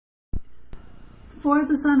For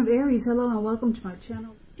the sign of Aries, hello and welcome to my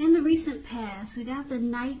channel. In the recent past, we got the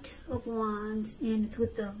Knight of Wands, and it's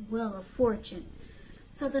with the Wheel of Fortune.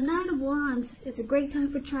 So the Knight of Wands, it's a great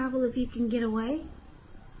time for travel if you can get away.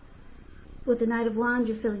 With the Knight of Wands,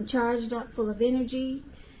 you're feeling charged up, full of energy,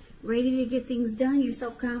 ready to get things done. Your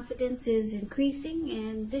self-confidence is increasing,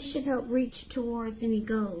 and this should help reach towards any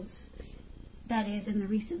goals that is in the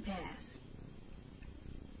recent past.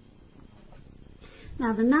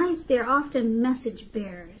 Now the Knights, they're often message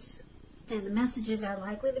bearers, and the messages are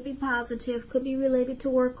likely to be positive, could be related to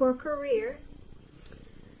work or career.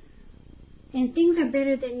 And things are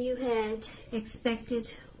better than you had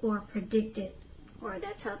expected or predicted, or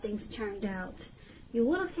that's how things turned out. You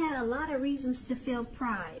would have had a lot of reasons to feel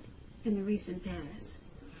pride in the recent past.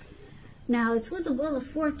 Now, it's with the Wheel of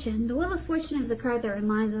Fortune. The Wheel of Fortune is a card that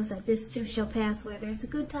reminds us that this too shall pass. Whether it's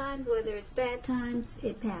good times, whether it's bad times,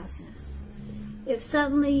 it passes. If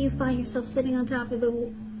suddenly you find yourself sitting on top of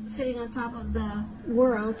the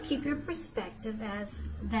world, keep your perspective as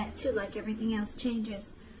that too, like everything else,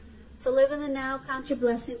 changes. So live in the now, count your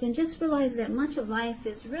blessings, and just realize that much of life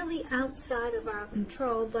is really outside of our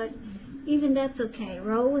control, but even that's okay.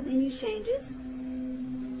 Roll with any changes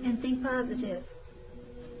and think positive.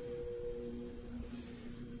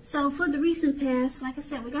 So for the recent past, like I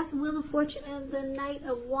said, we got the Wheel of Fortune and the Knight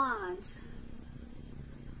of Wands.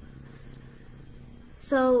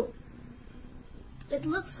 So it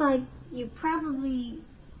looks like you probably,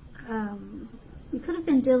 you could have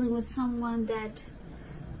been dealing with someone that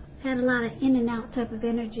had a lot of in and out type of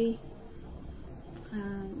energy.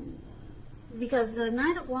 Because the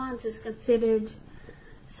Knight of Wands is considered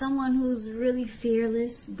someone who's really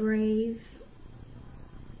fearless, brave.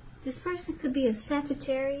 This person could be a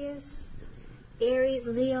Sagittarius, Aries,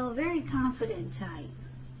 Leo, very confident type.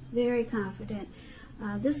 Very confident.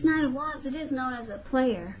 This Knight of Wands, it is known as a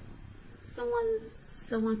player.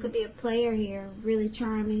 Someone could be a player here, really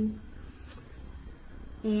charming.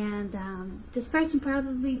 And this person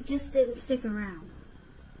probably just didn't stick around.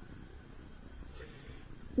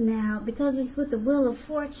 Now, because it's with the Wheel of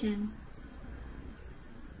Fortune,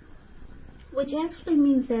 which actually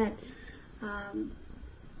means that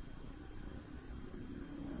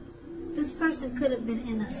this person could have been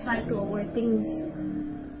in a cycle where things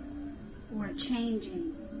were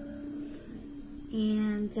changing.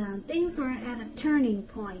 And things were at a turning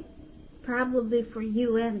point, probably for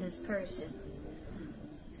you and this person.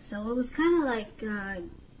 So it was kind of like,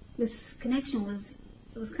 this connection was,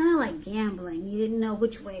 it was kind of like gambling. You didn't know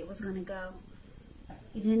which way it was going to go.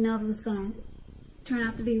 You didn't know if it was going to turn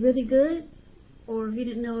out to be really good, or if you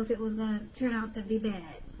didn't know if it was going to turn out to be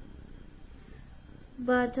bad.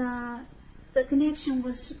 But the connection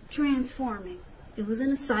was transforming. It was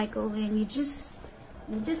in a cycle, and you just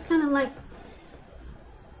kind of like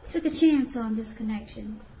took a chance on this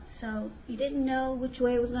connection. So you didn't know which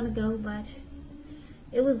way it was going to go, but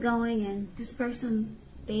it was going, and this person,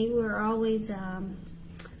 they were always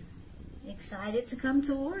excited to come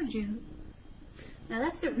toward you. Now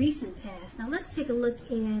that's the recent past. Now let's take a look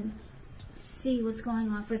and see what's going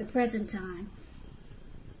on for the present time.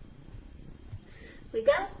 We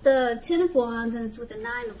got the Ten of Wands, and it's with the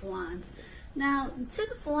Nine of Wands. Now, the Ten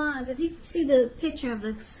of Wands, if you can see the picture of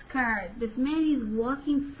this card, this man, he's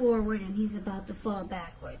walking forward and he's about to fall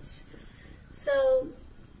backwards. So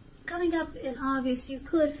coming up in August, you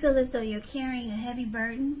could feel as though you're carrying a heavy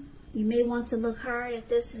burden. You may want to look hard at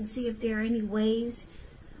this and see if there are any ways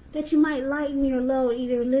that you might lighten your load,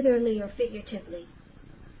 either literally or figuratively.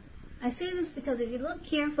 I say this because if you look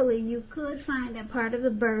carefully, you could find that part of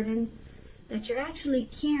the burden that you're actually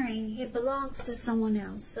carrying, it belongs to someone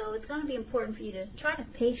else. So it's going to be important for you to try to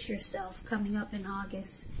pace yourself coming up in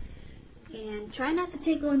August, and try not to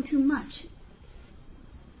take on too much,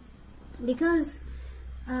 because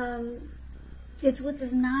it's with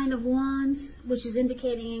this Nine of Wands, which is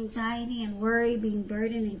indicating anxiety and worry, being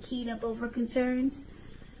burdened and keyed up over concerns.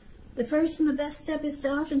 The first and the best step is to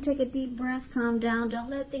often take a deep breath, calm down. Don't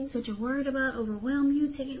let things that you're worried about overwhelm you.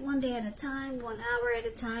 Take it one day at a time, 1 hour at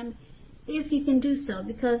a time, if you can do so,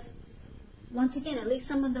 because once again, at least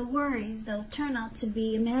some of the worries, they'll turn out to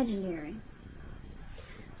be imaginary.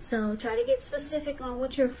 So try to get specific on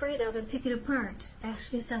what you're afraid of and pick it apart.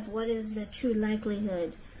 Ask yourself, what is the true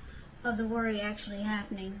likelihood of the worry actually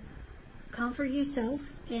happening? Comfort yourself,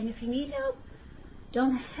 and if you need help,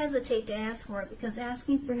 don't hesitate to ask for it, because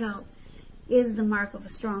asking for help is the mark of a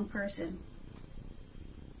strong person.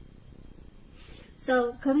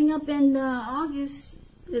 So coming up in August,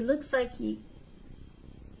 it looks like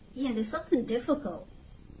there's something difficult.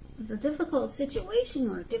 It's a difficult situation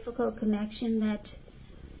or a difficult connection that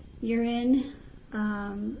you're in.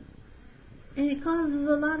 and it causes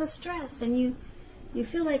a lot of stress, and you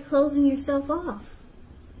feel like closing yourself off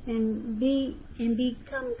and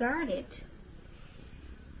become guarded.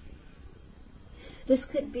 This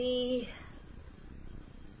could be,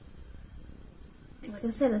 like I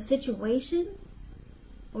said, a situation,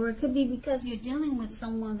 or it could be because you're dealing with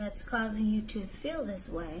someone that's causing you to feel this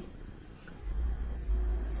way.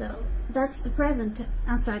 So that's the present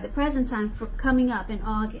time for coming up in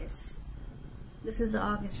August. This is the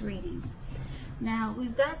August reading. Now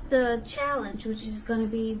we've got the challenge, which is going to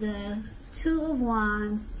be the Two of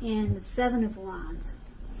Wands and the Seven of Wands.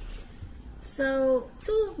 So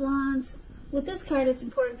Two of Wands, with this card, it's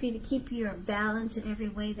important for you to keep your balance in every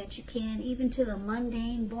way that you can, even to the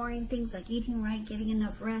mundane, boring things like eating right, getting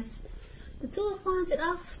enough rest. The Two of Wands, it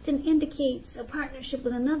often indicates a partnership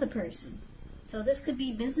with another person. So this could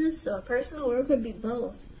be business or personal, or it could be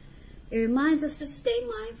both. It reminds us to stay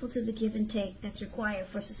mindful to the give and take that's required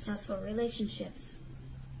for successful relationships.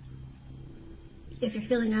 If you're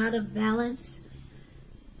feeling out of balance,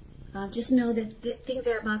 just know that things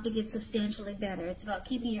are about to get substantially better. It's about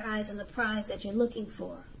keeping your eyes on the prize that you're looking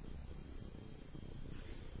for.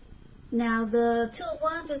 Now, the Two of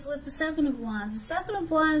Wands is with the Seven of Wands. The Seven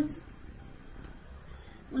of Wands,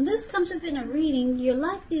 when this comes up in a reading, you're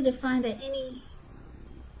likely to find that in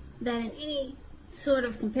any sort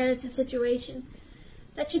of competitive situation,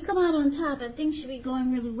 that you come out on top and things should be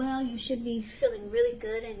going really well. You should be feeling really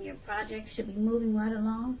good and your project should be moving right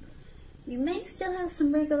along. You may still have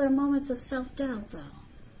some regular moments of self-doubt though.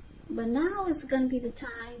 But now is going to be the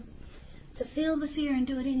time to feel the fear and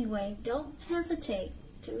do it anyway. Don't hesitate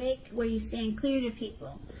to make where you stand clear to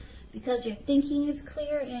people, because your thinking is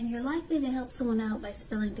clear and you're likely to help someone out by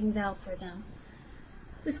spelling things out for them.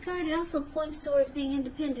 This card also points towards being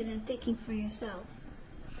independent and thinking for yourself.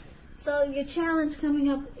 So your challenge coming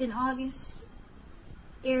up in August,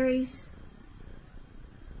 Aries,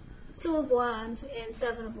 Two of Wands and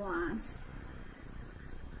Seven of Wands.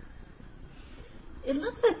 It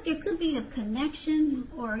looks like there could be a connection,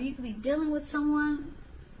 or you could be dealing with someone,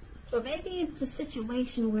 or maybe it's a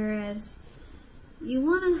situation whereas you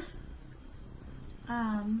want to,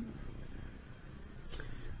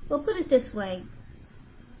 well, put it this way.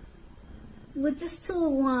 With this Two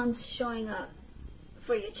of Wands showing up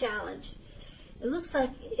for your challenge, it looks like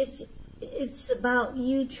it's about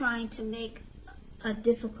you trying to make a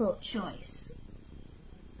difficult choice,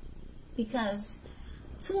 because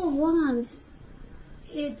Two of Wands,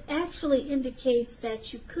 it actually indicates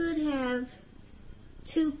that you could have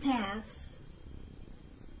two paths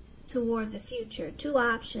towards the future, two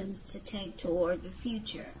options to take toward the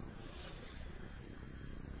future.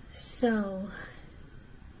 So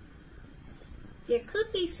there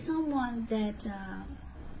could be someone that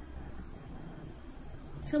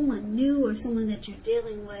someone new, or someone that you're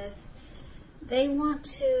dealing with. They want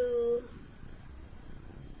to,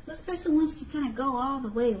 this person wants to kind of go all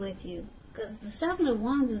the way with you, because the Seven of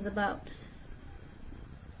Wands is about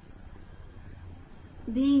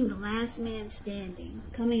being the last man standing,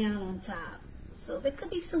 coming out on top. So there could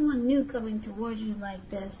be someone new coming towards you like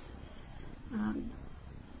this.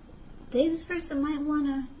 This person might want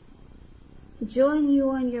to join you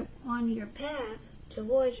on your path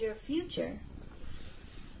towards your future.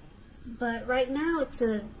 But right now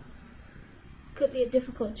could be a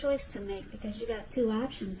difficult choice to make, because you got two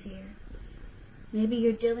options here. Maybe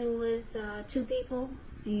you're dealing with two people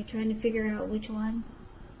and you're trying to figure out which one.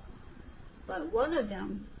 But one of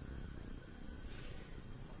them,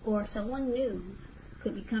 or someone new,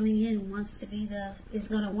 could be coming in and is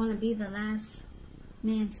going to want to be the last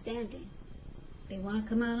man standing. They want to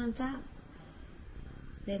come out on top.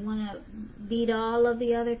 They want to beat all of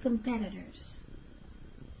the other competitors.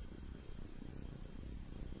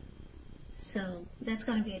 So that's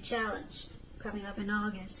going to be a challenge coming up in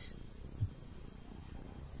August.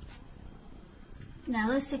 Now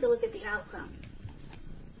let's take a look at the outcome.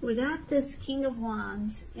 We got this King of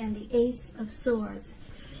Wands and the Ace of Swords.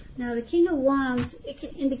 Now the King of Wands, it can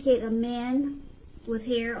indicate a man with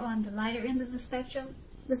hair on the lighter end of the spectrum.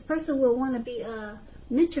 This person will want to be a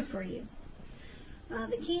mentor for you.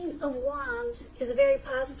 The King of Wands is a very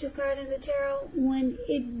positive card in the tarot. When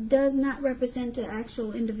it does not represent an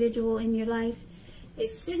actual individual in your life,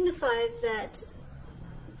 it signifies that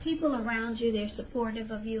people around you, they're supportive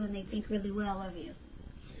of you and they think really well of you.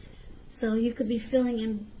 So you could be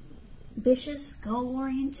feeling ambitious,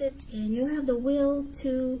 goal-oriented, and you have the will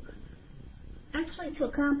to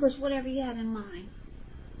accomplish whatever you have in mind.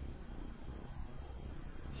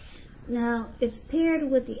 Now, it's paired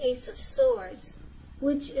with the Ace of Swords,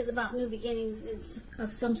 which is about new beginnings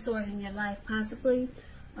of some sort in your life, possibly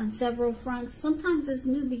on several fronts. Sometimes this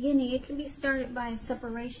new beginning, it can be started by a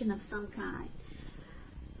separation of some kind.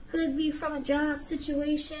 Could be from a job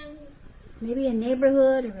situation, maybe a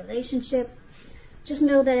neighborhood, a relationship. Just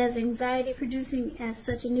know that as anxiety producing as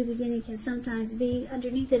such a new beginning can sometimes be,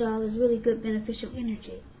 underneath it all is really good beneficial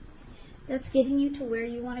energy. That's getting you to where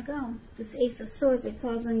you want to go. This Ace of Swords, it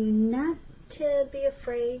calls on you not to be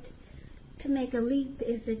afraid to make a leap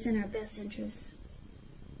if it's in our best interest.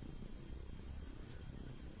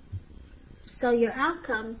 So your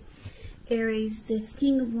outcome, Aries, this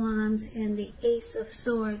King of Wands and the Ace of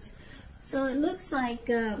Swords. So it looks like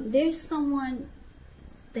there's someone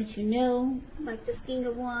that you know, like this King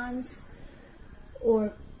of Wands,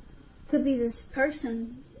 or could be this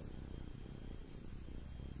person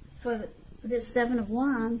for this Seven of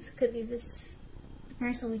Wands, could be this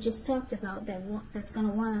person we just talked about that's going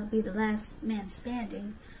to want to be the last man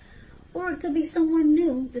standing, or it could be someone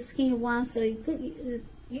new, this King of Wands. So you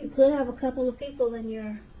could have a couple of people in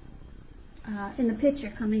your in the picture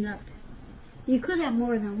coming up. You could have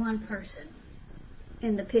more than one person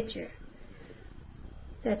in the picture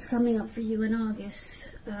that's coming up for you in August.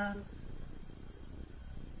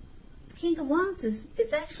 King of Wands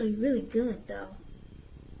is actually really good, though.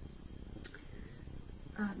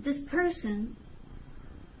 This person,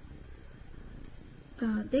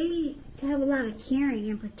 they have a lot of caring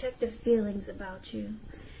and protective feelings about you.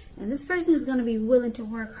 And this person is going to be willing to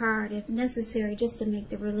work hard if necessary just to make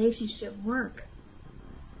the relationship work.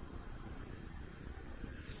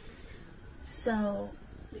 So,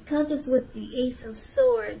 because it's with the Ace of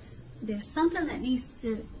Swords, there's something that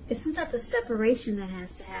there's some type of separation that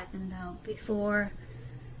has to happen, though, before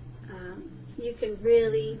you can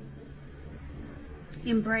really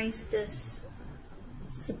embrace this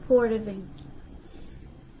supportive and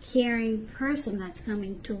caring person that's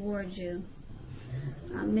coming towards you.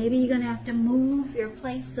 Maybe you're going to have to move your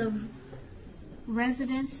place of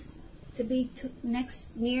residence to be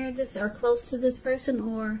near this or close to this person,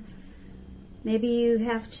 or maybe you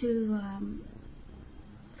have to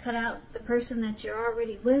cut out the person that you're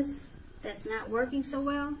already with that's not working so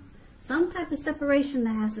well. Some type of separation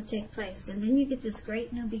that has to take place, and then you get this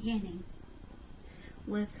great new beginning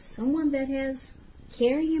with someone that has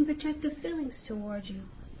caring and protective feelings towards you.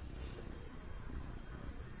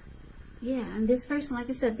 Yeah, and this person,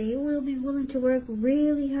 like I said, they will be willing to work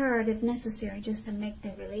really hard if necessary just to make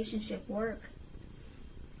the relationship work.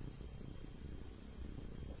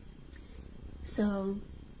 So,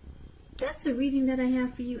 that's the reading that I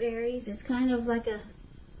have for you, Aries. It's kind of like a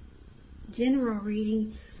general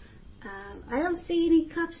reading. I don't see any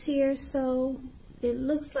cups here, so it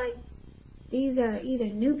looks like these are either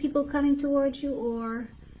new people coming towards you, or,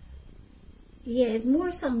 yeah, it's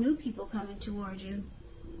more so new people coming towards you.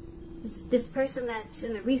 This person that's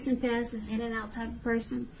in the recent past is in and out type of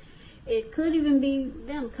person. It could even be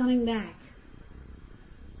them coming back.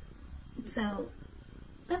 So,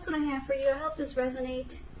 that's what I have for you. I hope this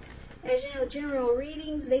resonates. As you know, general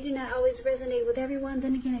readings, they do not always resonate with everyone.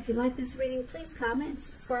 Then again, if you like this reading, please comment,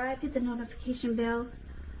 subscribe, hit the notification bell.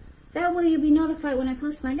 That way you'll be notified when I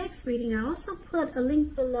post my next reading. I'll also put a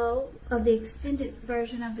link below of the extended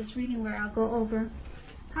version of this reading where I'll go over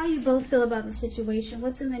how you both feel about the situation,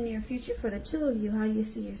 what's in the near future for the two of you, how you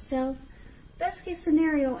see yourself, best case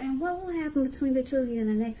scenario, and what will happen between the two of you in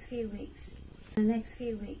the next few weeks.